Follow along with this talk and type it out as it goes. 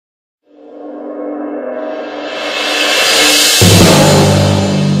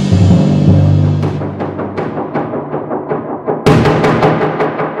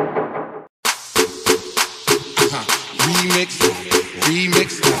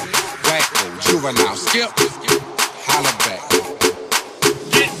Wacko, juvenile, skip, holla back.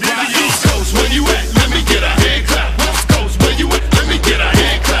 Get busy. East Coast, where you at? Let me get a hand clap. West Coast, where you at? Let me get a hand clap.